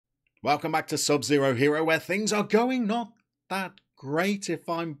Welcome back to Sub-Zero Hero, where things are going not that great, if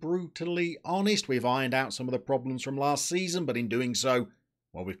I'm brutally honest. We've ironed out some of the problems from last season, but in doing so,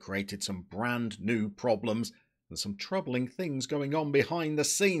 well, we've created some brand new problems and some troubling things going on behind the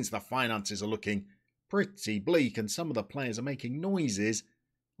scenes. The finances are looking pretty bleak and some of the players are making noises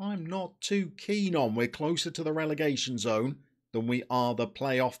I'm not too keen on. We're closer to the relegation zone than we are the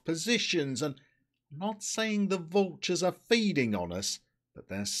playoff positions, and I'm not saying the vultures are feeding on us, but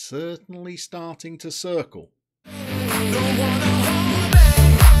they're certainly starting to circle.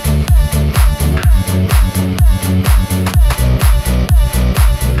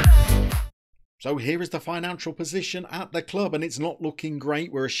 So here is the financial position at the club, and it's not looking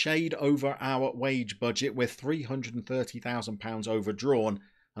great. We're a shade over our wage budget. We're £330,000 overdrawn,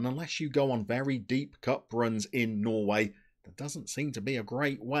 and unless you go on very deep cup runs in Norway, there doesn't seem to be a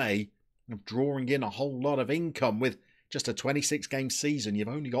great way of drawing in a whole lot of income. With just a 26-game season, you've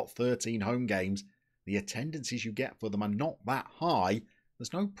only got 13 home games. The attendances you get for them are not that high.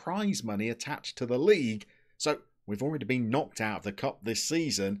 There's no prize money attached to the league. So we've already been knocked out of the cup this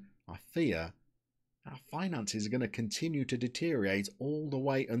season. I fear our finances are going to continue to deteriorate all the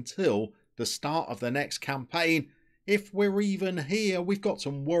way until the start of the next campaign. If we're even here, we've got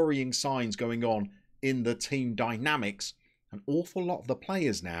some worrying signs going on in the team dynamics. An awful lot of the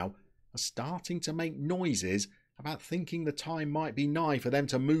players now are starting to make noises about thinking the time might be nigh for them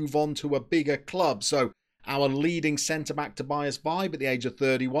to move on to a bigger club. So our leading centre-back Tobias Vibe at the age of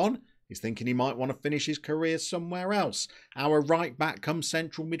 31 is thinking he might want to finish his career somewhere else. Our right-back come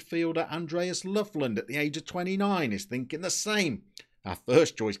central midfielder Andreas Loveland at the age of 29 is thinking the same. Our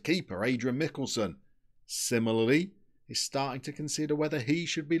first-choice keeper Adrian Mikkelsen similarly is starting to consider whether he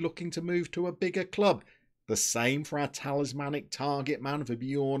should be looking to move to a bigger club. The same for our talismanic target man for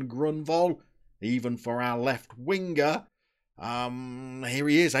Bjorn Grunvoll. Even for our left winger, here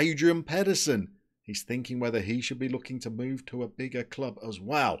he is, Adrian Pedersen. He's thinking whether he should be looking to move to a bigger club as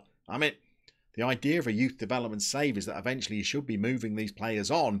well. I mean, the idea of a youth development save is that eventually you should be moving these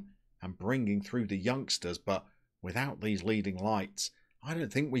players on and bringing through the youngsters, but without these leading lights, I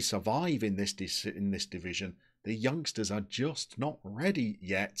don't think we survive in this division. The youngsters are just not ready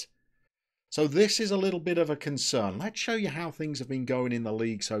yet. So this is a little bit of a concern. Let's show you how things have been going in the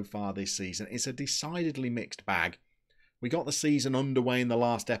league so far this season. It's a decidedly mixed bag. We got the season underway in the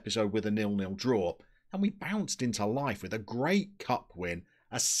last episode with a 0-0 draw, and we bounced into life with a great cup win,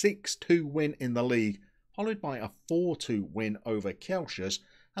 a 6-2 win in the league, followed by a 4-2 win over Kelchers,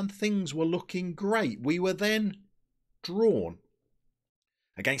 and things were looking great. We were then drawn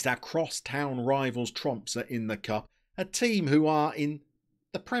against our cross-town rivals Tromsø in the cup, a team who are in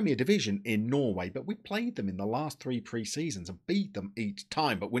the Premier Division in Norway, but we played them in the last 3 pre-seasons and beat them each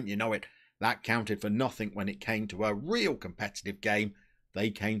time. But wouldn't you know it, that counted for nothing when it came to a real competitive game. They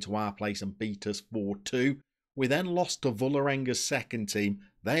came to our place and beat us 4-2. We then lost to Vålerenga's second team.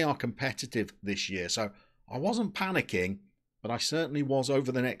 They are competitive this year, so I wasn't panicking, but I certainly was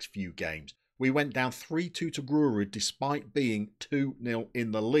over the next few games. We went down 3-2 to Grorud despite being 2-0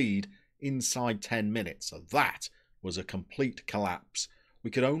 in the lead inside 10 minutes. So that was a complete collapse. We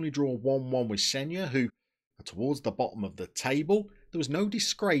could only draw 1-1 with Senja, who are towards the bottom of the table. There was no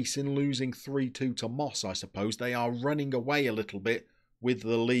disgrace in losing 3-2 to Moss, I suppose. They are running away a little bit with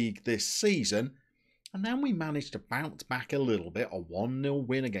the league this season. And then we managed to bounce back a little bit. A 1-0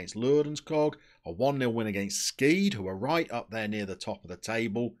 win against Lørenskog, a 1-0 win against Skeid, who are right up there near the top of the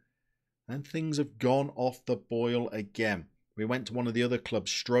table. And things have gone off the boil again. We went to one of the other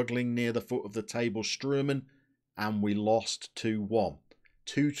clubs struggling near the foot of the table, Strømmen, and we lost 2-1.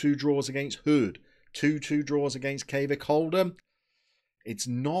 2-2 draws against Hood, 2-2 draws against Kavik Holdham. It's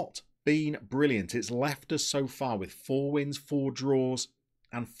not been brilliant. It's left us so far with 4 wins, 4 draws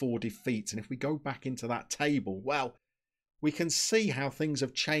and 4 defeats. And if we go back into that table, well, we can see how things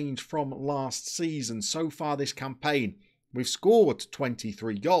have changed from last season. So far this campaign, we've scored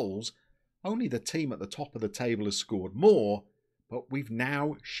 23 goals. Only the team at the top of the table has scored more, but we've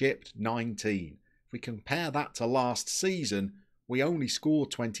now shipped 19. If we compare that to last season, we only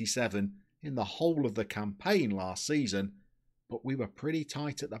scored 27 in the whole of the campaign last season, but we were pretty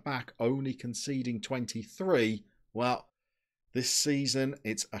tight at the back, only conceding 23. Well, this season,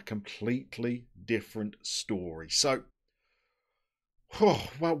 it's a completely different story. So, well,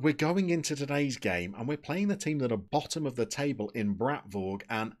 we're going into today's game, and we're playing the team that are bottom of the table in Brattvåg,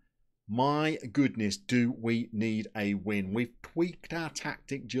 and my goodness, do we need a win. We've tweaked our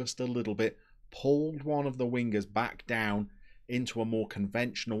tactic just a little bit, pulled one of the wingers back down into a more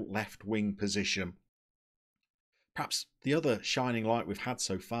conventional left-wing position. Perhaps the other shining light we've had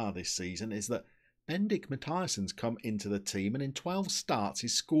so far this season is that Bendik Mathiassen's come into the team and in 12 starts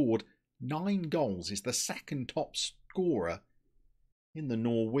he's scored 9 goals. He's the second top scorer in the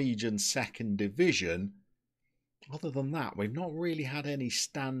Norwegian second division. Other than that, we've not really had any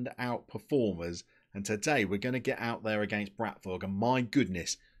standout performers. And today we're going to get out there against Brattvåg. And my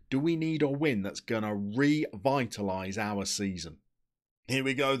goodness, do we need a win that's going to revitalise our season? Here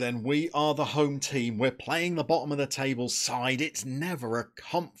we go then. We are the home team. We're playing the bottom of the table side. It's never a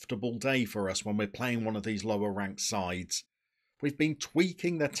comfortable day for us when we're playing one of these lower ranked sides. We've been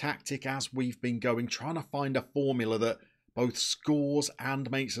tweaking the tactic as we've been going, trying to find a formula that both scores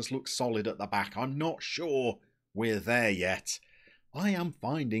and makes us look solid at the back. I'm not sure we're there yet. I am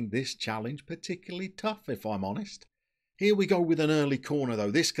finding this challenge particularly tough, if I'm honest. Here we go with an early corner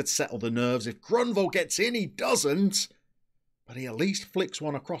though. This could settle the nerves. If Grunvold gets in, he doesn't. But he at least flicks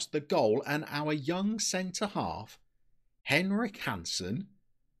one across the goal, and our young centre-half, Henrik Hansen,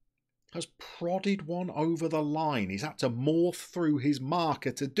 has prodded one over the line. He's had to morph through his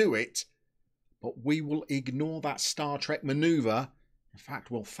marker to do it, but we will ignore that Star Trek manoeuvre. In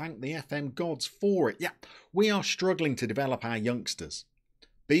fact, we'll thank the FM gods for it. Yeah, we are struggling to develop our youngsters.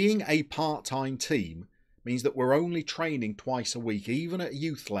 Being a part-time team means that we're only training twice a week, even at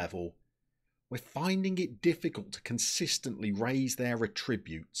youth level. We're finding it difficult to consistently raise their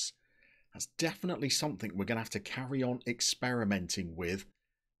attributes. That's definitely something we're going to have to carry on experimenting with,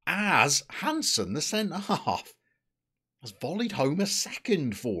 as Hansen, the centre-half, has volleyed home a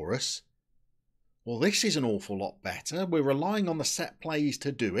second for us. Well, this is an awful lot better. We're relying on the set plays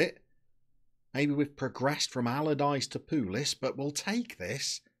to do it. Maybe we've progressed from Allardyce to Pulis, but we'll take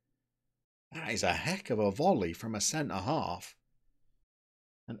this. That is a heck of a volley from a centre-half.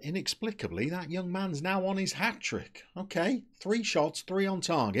 And inexplicably, that young man's now on his hat-trick. Okay, 3 shots, 3 on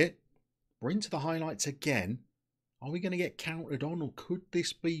target. We're into the highlights again. Are we going to get counted on, or could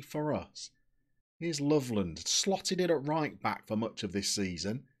this be for us? Here's Loveland, slotted it at right back for much of this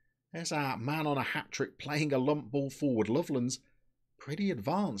season. There's our man on a hat-trick playing a lump ball forward. Loveland's pretty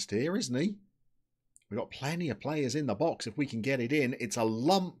advanced here, isn't he? We've got plenty of players in the box if we can get it in. It's a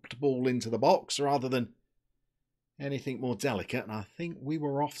lumped ball into the box rather than anything more delicate, and I think we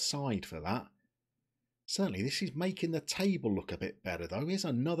were offside for that. Certainly, this is making the table look a bit better, though. Here's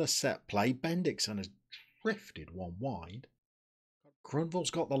another set play. Bendiksen has drifted one wide.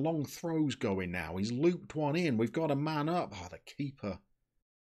 Grunvold's got the long throws going now. He's looped one in. We've got a man up. Oh, the keeper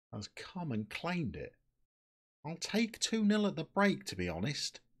has come and claimed it. I'll take 2-0 at the break, to be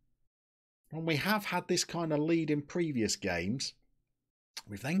honest. When we have had this kind of lead in previous games,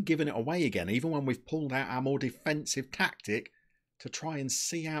 we've then given it away again, even when we've pulled out our more defensive tactic to try and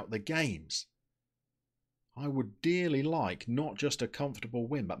see out the games. I would dearly like not just a comfortable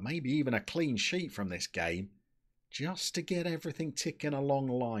win, but maybe even a clean sheet from this game, just to get everything ticking along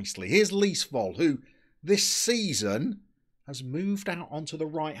nicely. Here's Leesvold, who this season has moved out onto the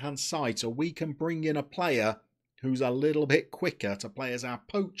right-hand side, so we can bring in a player who's a little bit quicker to play as our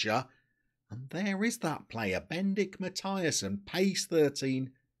poacher. And there is that player, Bendik Mathiassen, pace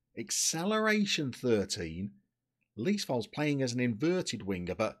 13, acceleration 13. Leesvold's playing as an inverted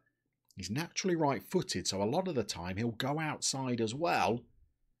winger, but he's naturally right-footed, so a lot of the time he'll go outside as well.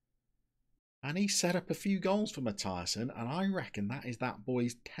 And he set up a few goals for Mathiassen, and I reckon that is that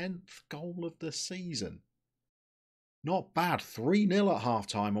boy's 10th goal of the season. Not bad, 3-0 at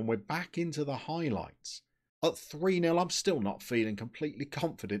half-time, and we're back into the highlights. At 3-0, I'm still not feeling completely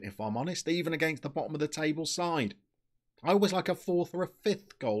confident, if I'm honest, even against the bottom of the table side. I always like a 4th or a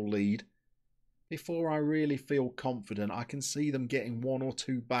 5th goal lead before I really feel confident. I can see them getting 1 or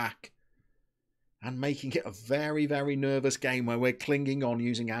 2 back and making it a very, very nervous game where we're clinging on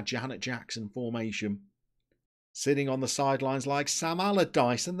using our Janet Jackson formation. Sitting on the sidelines like Sam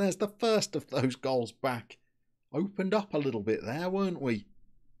Allardyce, and there's the first of those goals back. Opened up a little bit there, weren't we?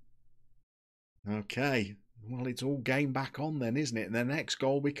 Okay. Well, it's all game back on then, isn't it? And the next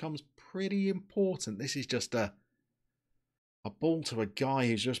goal becomes pretty important. This is just a ball to a guy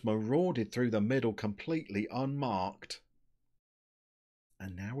who's just marauded through the middle completely unmarked.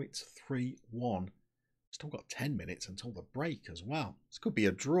 And now it's 3-1. Still got 10 minutes until the break as well. This could be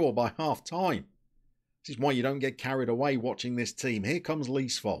a draw by half-time. This is why you don't get carried away watching this team. Here comes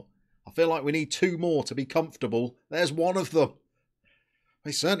Leesvold. I feel like we need 2 more to be comfortable. There's one of them.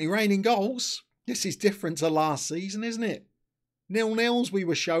 It's certainly raining goals. This is different to last season, isn't it? 0-0s we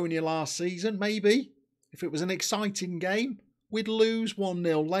were showing you last season, maybe. If it was an exciting game, we'd lose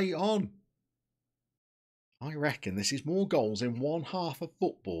 1-0 late on. I reckon this is more goals in one half of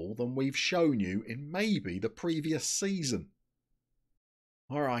football than we've shown you in maybe the previous season.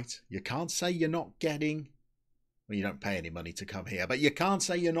 Alright, you can't say you're not getting Well, you don't pay any money to come here, but you can't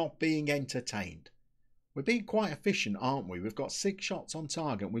say you're not being entertained. We're being quite efficient, aren't we? We've got 6 shots on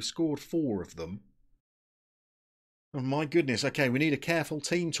target and we've scored 4 of them. Oh my goodness, okay, we need a careful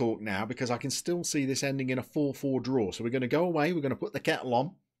team talk now because I can still see this ending in a 4-4 draw. So we're going to go away, we're going to put the kettle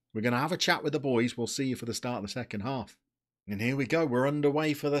on, we're going to have a chat with the boys, we'll see you for the start of the second half. And here we go, we're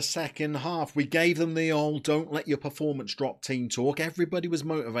underway for the second half. We gave them the old don't let your performance drop team talk. Everybody was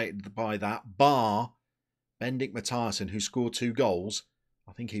motivated by that, bar Bendik Mathiasen, who scored 2 goals.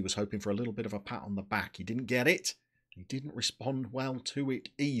 I think he was hoping for a little bit of a pat on the back. He didn't get it. He didn't respond well to it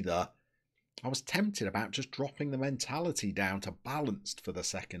either. I was tempted about just dropping the mentality down to balanced for the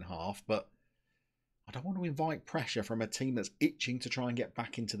second half, but I don't want to invite pressure from a team that's itching to try and get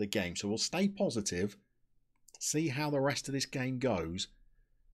back into the game. So we'll stay positive, see how the rest of this game goes.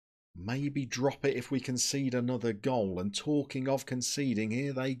 Maybe drop it if we concede another goal. And talking of conceding,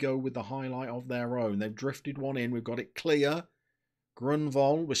 here they go with the highlight of their own. They've drifted one in. We've got it clear.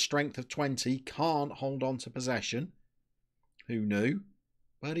 Grunwald with strength of 20 can't hold on to possession. Who knew?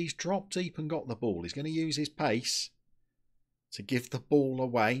 But he's dropped deep and got the ball. He's going to use his pace to give the ball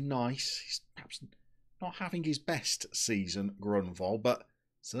away. Nice. He's perhaps not having his best season, Grunwald, but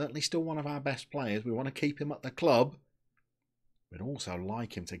certainly still one of our best players. We want to keep him at the club. We'd also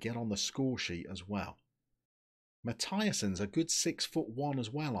like him to get on the score sheet as well. Mathiasen's a good 6'1" as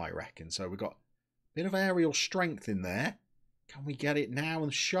well, I reckon. So we've got a bit of aerial strength in there. Can we get it now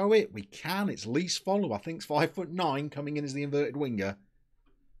and show it? We can. It's Leesvoll, who I think's 5'9", coming in as the inverted winger,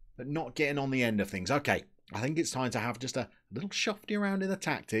 but not getting on the end of things. Okay, I think it's time to have just a little shufty around in the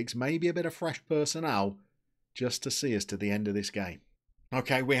tactics, maybe a bit of fresh personnel, just to see us to the end of this game.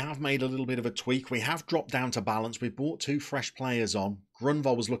 Okay, we have made a little bit of a tweak. We have dropped down to balance. We've brought 2 fresh players on.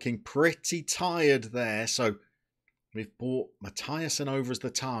 Grunwald was looking pretty tired there, so we've brought Mathiasen over as the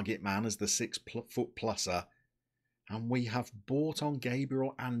target man, as the 6-foot pluser. And we have brought on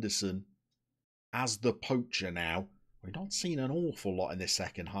Gabriel Anderson as the poacher now. We've not seen an awful lot in this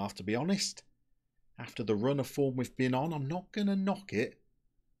second half, to be honest. After the run of form we've been on, I'm not going to knock it.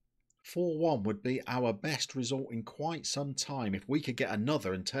 4-1 would be our best result in quite some time. If we could get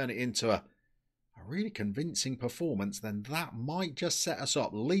another and turn it into a really convincing performance, then that might just set us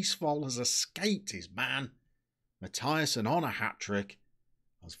up. Leesvoll has escaped his man. Mathiasen on a hat-trick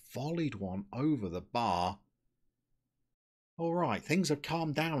has volleyed one over the bar. Alright, things have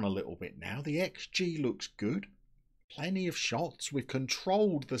calmed down a little bit now. The XG looks good. Plenty of shots. We've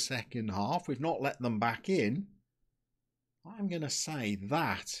controlled the second half. We've not let them back in. I'm going to say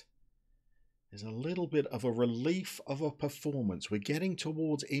that is a little bit of a relief of a performance. We're getting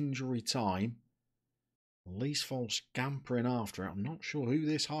towards injury time. Leesvoll scampering after it. I'm not sure who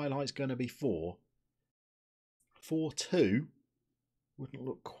this highlight's going to be for. 4-2 wouldn't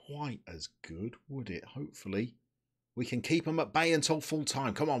look quite as good, would it? Hopefully we can keep them at bay until full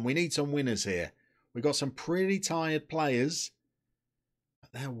time. Come on, we need some winners here. We've got some pretty tired players,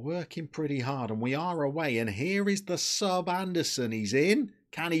 but they're working pretty hard, and we are away. And here is the sub Anderson. He's in.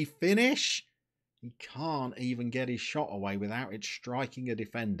 Can he finish? He can't even get his shot away without it striking a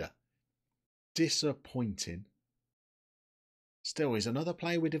defender. Disappointing. Still, he's another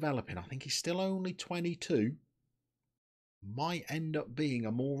player we're developing. I think he's still only 22. Might end up being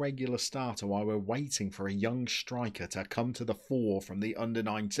a more regular starter while we're waiting for a young striker to come to the fore from the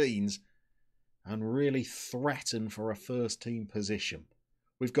under-19s and really threaten for a first team position.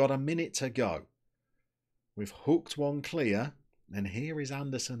 We've got a minute to go. We've hooked one clear, and here is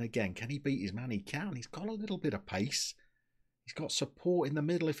Anderson again. Can he beat his man? He can. He's got a little bit of pace. He's got support in the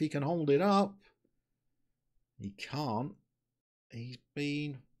middle if he can hold it up. He can't. He's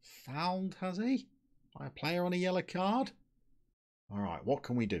been fouled, has he? By a player on a yellow card? Alright, what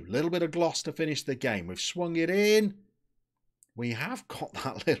can we do? A little bit of gloss to finish the game. We've swung it in. We have got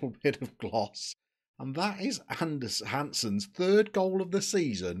that little bit of gloss. And that is Hansen's 3rd goal of the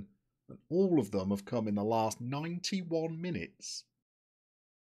season. And all of them have come in the last 91 minutes.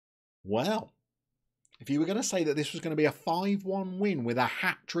 Well, if you were going to say that this was going to be a 5-1 win with a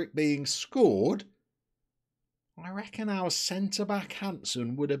hat-trick being scored, I reckon our centre-back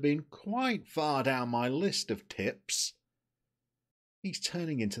Hansen would have been quite far down my list of tips. He's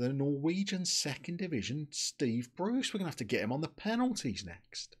turning into the Norwegian 2nd Division Steve Bruce. We're going to have to get him on the penalties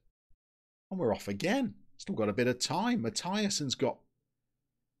next. And we're off again. Still got a bit of time. Mathiasen's got...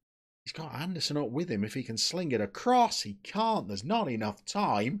 He's got Anderson up with him if he can sling it across. He can't. There's not enough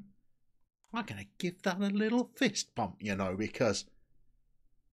time. I'm going to give that a little fist bump, you know, because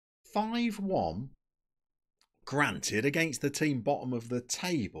 5-1, granted, against the team bottom of the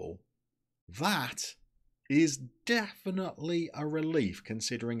table, that is definitely a relief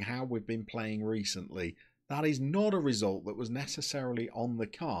considering how we've been playing recently. that is not a result that was necessarily on the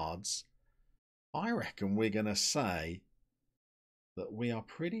cards, I reckon we're going to say that we are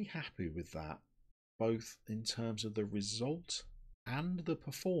pretty happy with that, both in terms of the result and the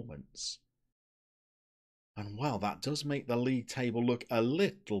performance. And well, that does make the league table look a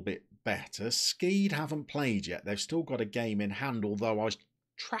little bit better. Skeid haven't played yet. They've still got a game in hand, although I was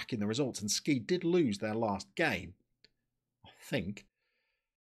tracking the results and Skeid did lose their last game, I think.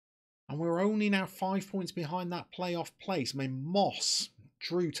 And we're only now 5 points behind that playoff place. I mean, Moss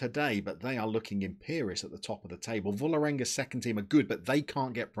drew today, but they are looking imperious at the top of the table. Vålerenga's second team are good, but they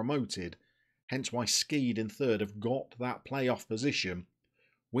can't get promoted. Hence why Skeid in third have got that playoff position.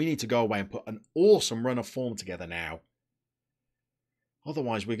 We need to go away and put an awesome run of form together now.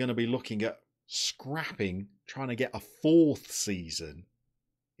 Otherwise, we're going to be looking at scrapping, trying to get a fourth season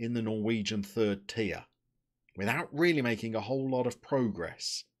in the Norwegian third tier without really making a whole lot of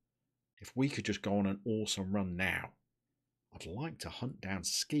progress. If we could just go on an awesome run now, I'd like to hunt down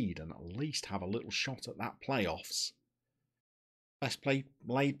Skeid and at least have a little shot at that playoffs. Best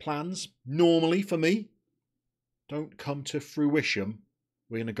laid plans, normally for me, don't come to fruition.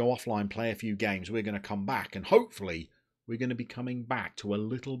 We're going to go offline, play a few games. We're going to come back and hopefully we're going to be coming back to a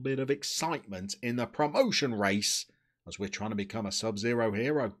little bit of excitement in the promotion race as we're trying to become a Sub-Zero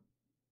hero.